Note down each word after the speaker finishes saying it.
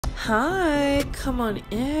Hi, come on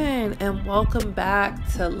in and welcome back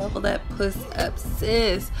to Level That Puss Up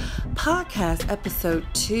Sis podcast episode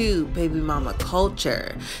 2, Baby Mama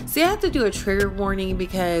Culture. See, I have to do a trigger warning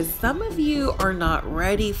because some of you are not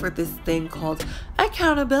ready for this thing called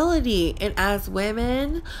accountability. And as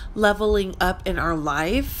women leveling up in our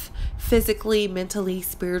life, physically, mentally,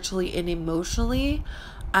 spiritually, and emotionally,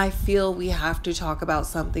 I feel we have to talk about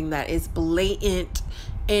something that is blatant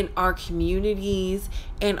in our communities,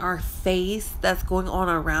 in our face, that's going on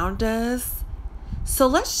around us. So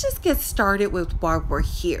let's just get started with why we're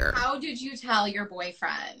here. How did you tell your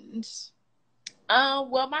boyfriend?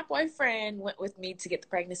 Well, my boyfriend went with me to get the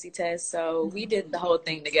pregnancy test, so we did the whole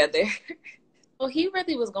thing together. Well, he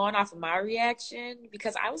really was going off of my reaction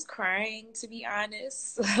because I was crying, to be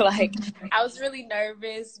honest. I was really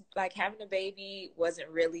nervous. Like, having a baby wasn't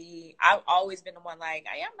really, I've always been the one like,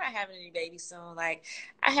 I'm not having any babies soon. Like,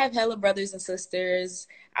 I have hella brothers and sisters.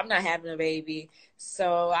 I'm not having a baby.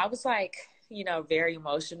 So I was like, very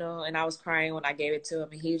emotional, and I was crying when I gave it to him,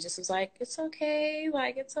 and he was like, it's okay,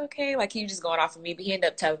 like, it's okay. Like, he was just going off of me, but he ended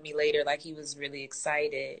up telling me later, like, he was really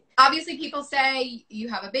excited. Obviously, people say, you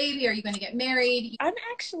have a baby, are you going to get married? I'm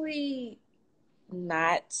actually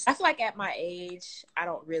not. I feel like at my age, I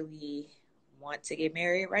don't really want to get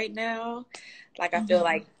married right now. Like, I feel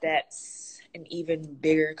like that's an even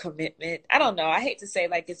bigger commitment. I don't know. I hate to say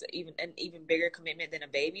like it's an even bigger commitment than a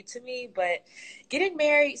baby to me, but getting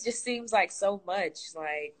married just seems like so much.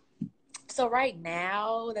 Like, so right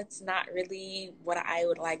now, that's not really what I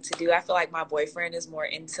would like to do. I feel like my boyfriend is more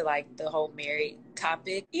into like the whole married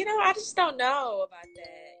topic. I just don't know about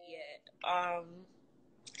that yet.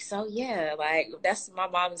 So yeah, like, that's, my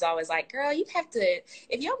mom is always like, girl, you have to,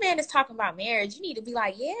 if your man is talking about marriage, you need to be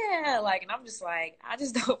like, yeah, like, and I'm just like, I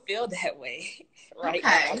just don't feel that way right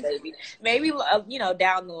now, baby. Maybe,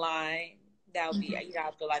 down the line, that'll be,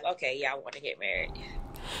 I feel like, okay, yeah, I want to get married.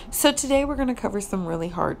 So today we're going to cover some really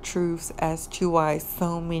hard truths as to why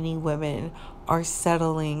so many women are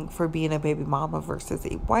settling for being a baby mama versus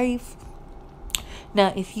a wife.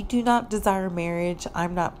 Now, if you do not desire marriage,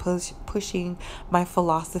 I'm not pushing my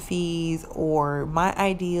philosophies or my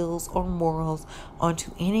ideals or morals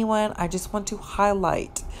onto anyone. I just want to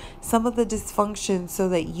highlight some of the dysfunction so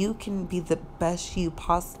that you can be the best you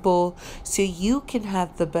possible, so you can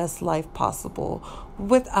have the best life possible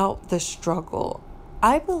without the struggle.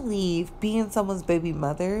 I believe being someone's baby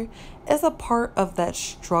mother is a part of that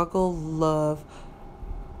struggle, love,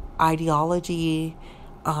 ideology,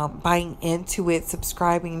 buying into it,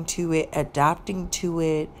 subscribing to it, adapting to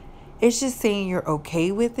it. It's just saying you're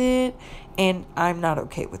okay with it, and I'm not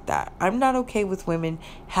okay with that. I'm not okay with women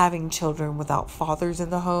having children without fathers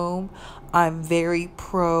in the home. I'm very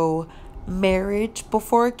pro marriage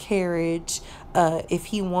before carriage. If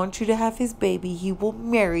he wants you to have his baby, he will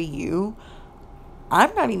marry you.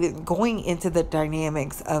 I'm not even going into the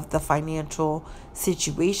dynamics of the financial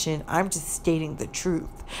situation. I'm just stating the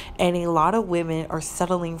truth. And a lot of women are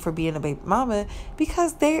settling for being a baby mama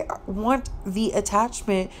because they want the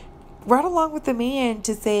attachment right along with the man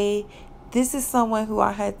to say, this is someone who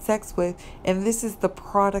I had sex with, and this is the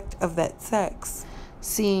product of that sex.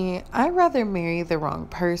 See, I'd rather marry the wrong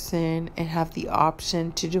person and have the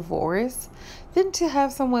option to divorce than to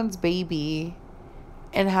have someone's baby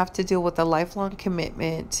and have to deal with a lifelong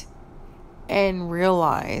commitment and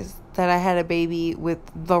realize that I had a baby with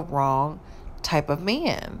the wrong type of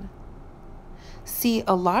man. See,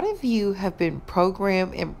 a lot of you have been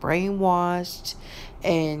programmed and brainwashed,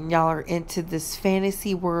 and y'all are into this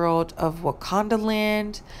fantasy world of Wakanda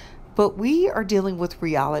land, but we are dealing with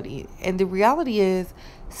reality. And the reality is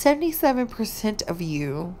 77% of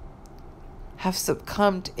you have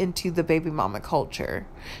succumbed into the baby mama culture.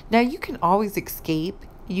 Now, you can always escape,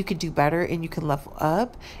 you can do better, and you can level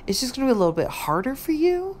up. It's just going to be a little bit harder for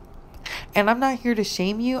you. And I'm not here to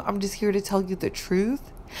shame you. I'm just here to tell you the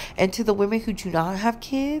truth. And to the women who do not have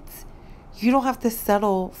kids, you don't have to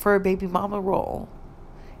settle for a baby mama role.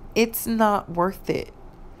 It's not worth it.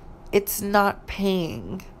 It's not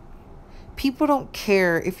paying. People don't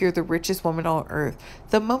care if you're the richest woman on earth.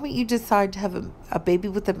 The moment you decide to have a baby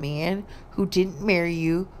with a man who didn't marry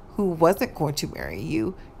you, who wasn't going to marry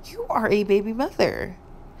you, you are a baby mother.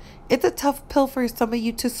 It's a tough pill for some of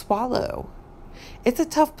you to swallow. It's a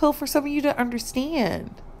tough pill for some of you to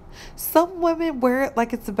understand. Some women wear it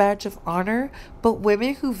like it's a badge of honor, but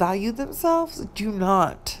women who value themselves do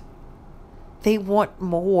not. They want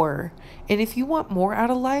more. And if you want more out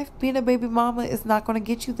of life, being a baby mama is not going to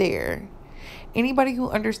get you there. Anybody who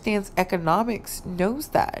understands economics knows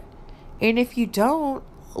that. And if you don't,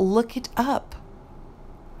 look it up.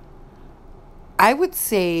 I would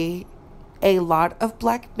say a lot of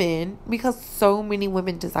black men, because so many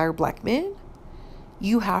women desire black men,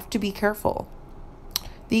 you have to be careful.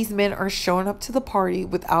 These men are showing up to the party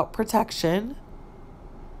without protection.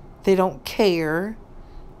 They don't care.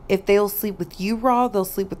 If they'll sleep with you raw, they'll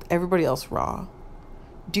sleep with everybody else raw.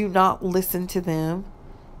 Do not listen to them.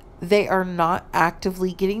 They are not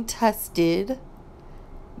actively getting tested.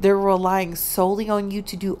 They're relying solely on you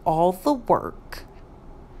to do all the work.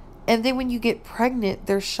 And then when you get pregnant,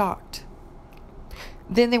 they're shocked.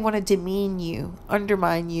 Then they want to demean you,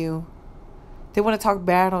 undermine you. They want to talk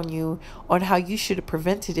bad on you, on how you should have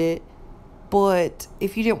prevented it. But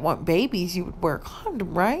if you didn't want babies, you would wear a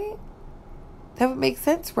condom, right? That would make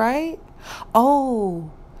sense, right?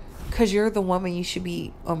 Oh, because you're the woman, you should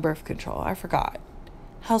be on birth control. I forgot.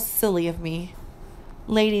 How silly of me.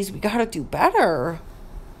 Ladies, we got to do better.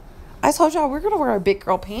 I told y'all we're going to wear our big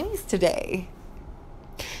girl panties today.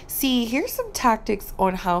 See, here's some tactics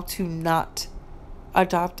on how to not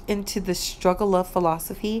adopt into the struggle of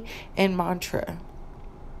philosophy and mantra.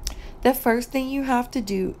 The first thing you have to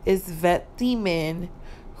do is vet the men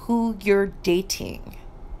who you're dating.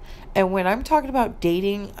 And when I'm talking about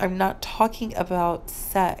dating, I'm not talking about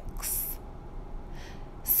sex.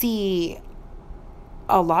 See,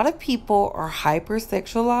 a lot of people are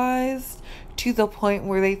hypersexualized to the point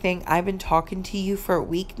where they think, I've been talking to you for a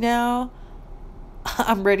week now.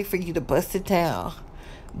 I'm ready for you to bust it down.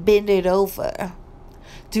 Bend it over.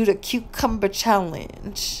 Do the cucumber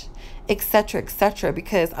challenge. Etc., etc.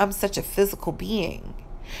 Because I'm such a physical being.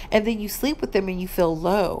 And then you sleep with them and you feel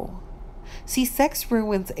low. See, sex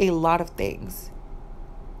ruins a lot of things.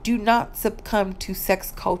 Do not succumb to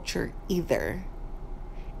sex culture either.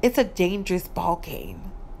 It's a dangerous ball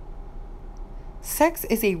game. Sex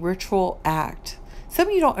is a ritual act. Some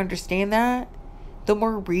of you don't understand that. The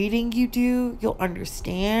more reading you do, you'll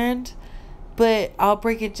understand. But I'll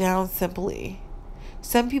break it down simply.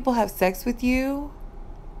 Some people have sex with you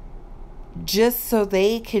just so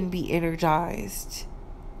they can be energized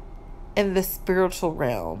in the spiritual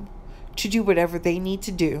realm to do whatever they need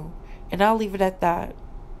to do. And I'll leave it at that.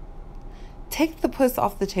 Take the puss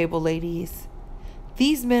off the table, ladies.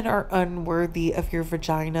 These men are unworthy of your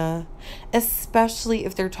vagina, especially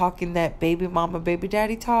if they're talking that baby mama, baby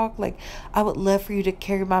daddy talk. Like, I would love for you to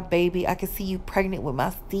carry my baby. I can see you pregnant with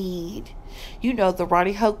my seed. You know, the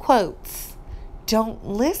Ronnie Ho quotes. Don't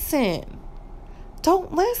listen.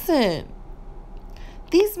 Don't listen.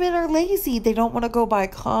 These men are lazy. They don't want to go buy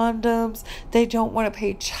condoms. They don't want to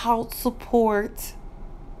pay child support.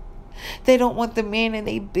 They don't want the man in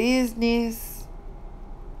their business.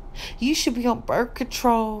 You should be on birth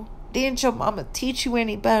control. Didn't your mama teach you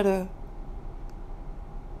any better?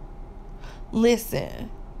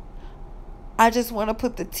 Listen, I just want to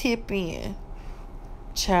put the tip in.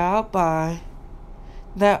 Child, bye.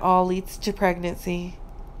 That all leads to pregnancy.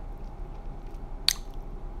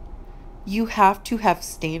 You have to have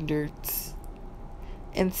standards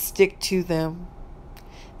and stick to them.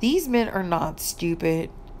 These men are not stupid.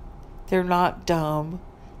 They're not dumb.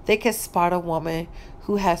 They can spot a woman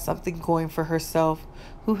who has something going for herself,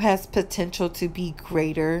 who has potential to be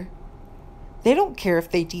greater. They don't care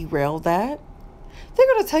if they derail that. They're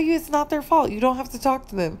going to tell you it's not their fault. You don't have to talk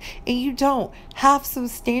to them. And you don't. Have some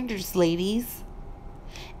standards, ladies.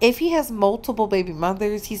 If he has multiple baby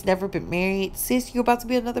mothers, he's never been married, sis, you're about to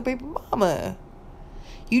be another baby mama.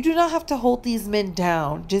 You do not have to hold these men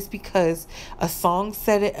down just because a song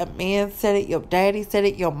said it, a man said it, your daddy said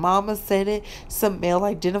it, your mama said it, some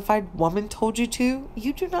male-identified woman told you to.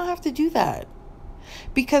 You do not have to do that.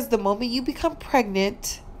 Because the moment you become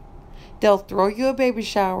pregnant, they'll throw you a baby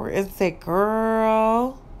shower and say,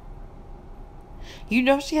 girl, you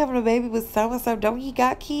know she having a baby with so-and-so. Don't you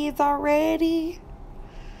got kids already?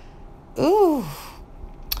 Ooh,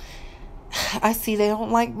 I see they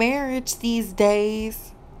don't like marriage these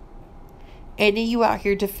days. And then you out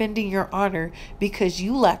here defending your honor because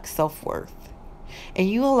you lack self-worth. And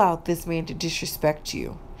you allowed this man to disrespect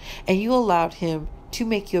you. And you allowed him to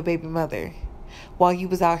make you a baby mother. While you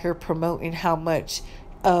was out here promoting how much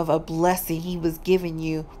of a blessing he was giving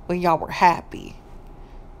you when y'all were happy.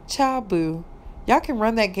 Child boo. Y'all can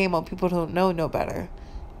run that game on people who don't know no better.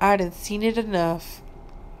 I done seen it enough.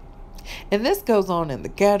 And this goes on in the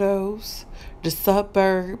ghettos, the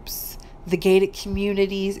suburbs, the gated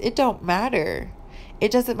communities. It don't matter. It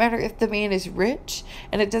doesn't matter if the man is rich,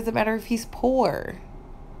 and it doesn't matter if he's poor.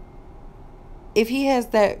 If he has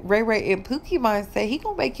that Ray Ray and Pookie mindset, he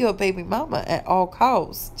gonna make you a baby mama at all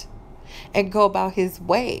costs and go about his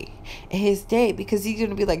way and his day, because he's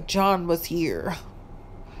gonna be like, John was here,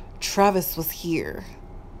 Travis was here,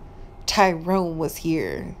 Tyrone was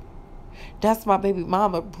here. That's my baby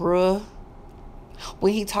mama, bruh.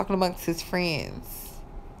 when he talking amongst his friends.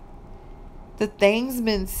 The things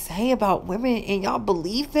men say about women, and y'all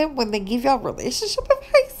believe them when they give y'all relationship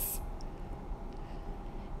advice.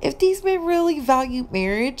 If these men really value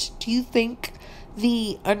marriage, do you think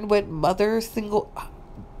the unwed mother, single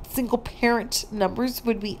parent numbers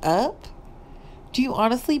would be up? Do you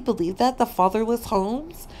honestly believe that? The fatherless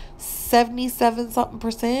homes, 77 something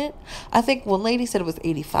percent? I think one lady said it was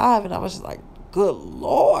 85, and I was just like, good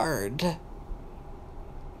Lord.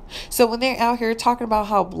 So when they're out here talking about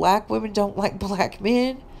how black women don't like black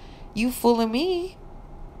men, you fooling me.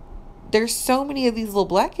 There's so many of these little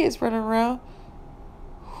black kids running around.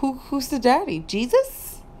 Who's the daddy?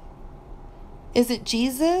 Jesus? Is it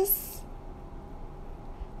Jesus?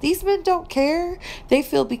 These men don't care. They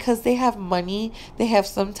feel because they have money, they have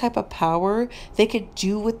some type of power, they could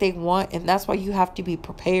do what they want, and that's why you have to be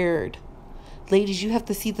prepared. Ladies, you have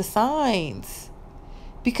to see the signs.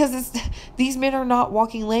 Because these men are not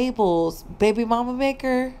walking labels. Baby mama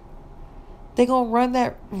maker, they gonna run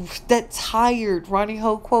that tired Ronnie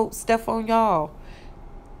Ho quote stuff on y'all.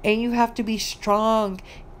 And you have to be strong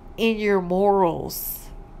in your morals.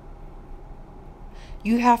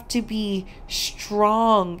 You have to be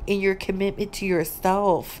strong in your commitment to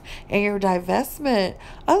yourself and your divestment.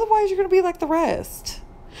 Otherwise, you're going to be like the rest.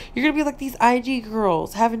 You're going to be like these IG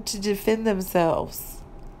girls having to defend themselves.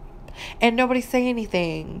 And nobody say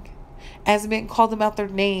anything. As men call them out their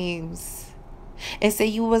names. And say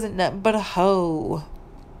you wasn't nothing but a hoe.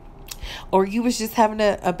 Or you was just having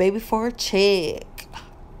a baby for a chick.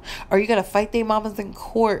 Or you got to fight their mamas in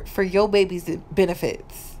court for your baby's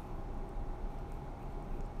benefits.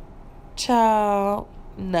 Child,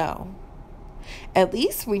 no. At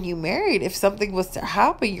least when you married, if something was to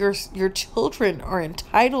happen, your children are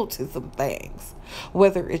entitled to some things.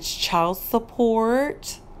 Whether it's child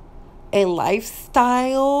support, a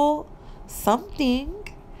lifestyle,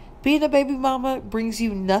 something. Being a baby mama brings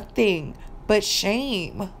you nothing but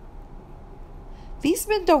shame. These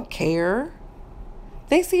men don't care.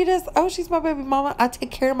 They see it as, oh, she's my baby mama. I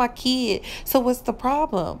take care of my kid. So what's the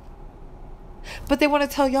problem? But they want to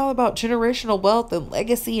tell y'all about generational wealth and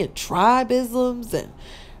legacy and tribisms and,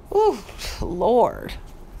 ooh, Lord.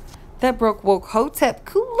 That broke woke Hotep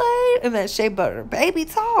Kool-Aid and that shea butter baby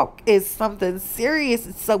talk is something serious.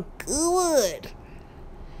 It's so good.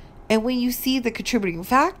 And when you see the contributing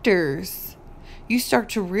factors, you start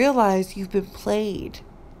to realize you've been played.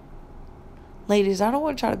 Ladies, I don't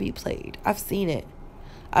want y'all to be played. I've seen it.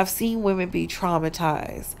 I've seen women be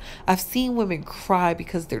traumatized. I've seen women cry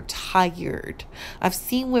because they're tired. I've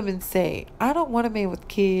seen women say, I don't want a man with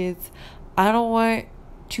kids. I don't want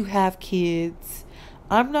to have kids.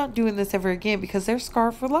 I'm not doing this ever again, because they're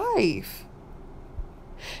scarred for life.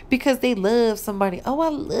 Because they love somebody. Oh, I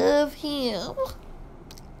love him.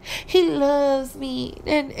 He loves me.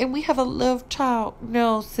 And we have a love child.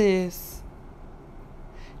 No, sis.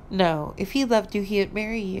 No. If he loved you, he'd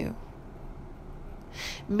marry you.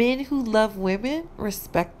 Men who love women,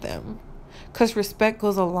 respect them. Because respect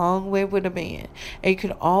goes a long way with a man. And you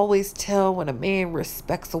can always tell when a man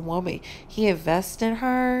respects a woman. He invests in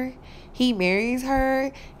her. He marries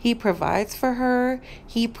her. He provides for her.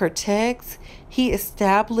 He protects. He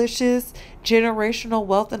establishes generational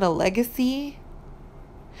wealth and a legacy.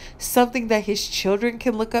 Something that his children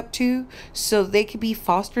can look up to, so they can be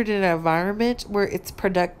fostered in an environment where it's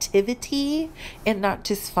productivity and not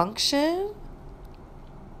dysfunction.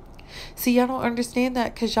 See, y'all don't understand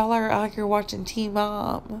that because y'all are out here watching Teen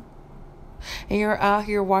Mom. And you're out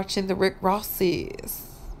here watching the Rick Rosses.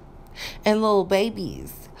 And Little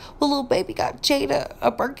Babies. Well, Little Baby got Jada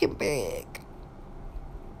a Birkin bag.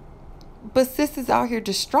 But sis is out here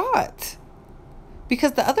distraught.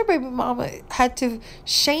 Because the other baby mama had to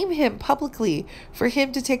shame him publicly for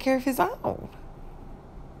him to take care of his own.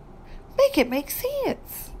 Make it make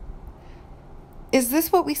sense. Is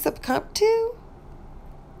this what we succumb to?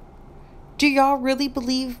 Do y'all really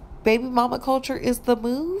believe baby mama culture is the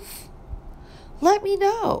move? Let me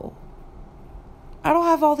know. I don't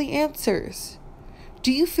have all the answers.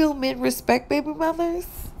 Do you feel men respect baby mothers?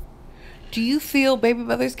 Do you feel baby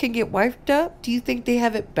mothers can get wifed up? Do you think they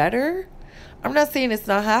have it better? I'm not saying it's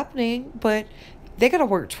not happening, but they gotta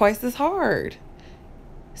work twice as hard.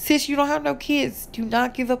 Sis, you don't have no kids. Do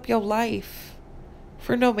not give up your life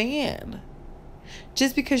for no man.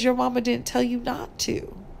 Just because your mama didn't tell you not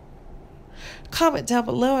to. Comment down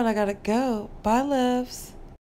below and I gotta go. Bye, loves.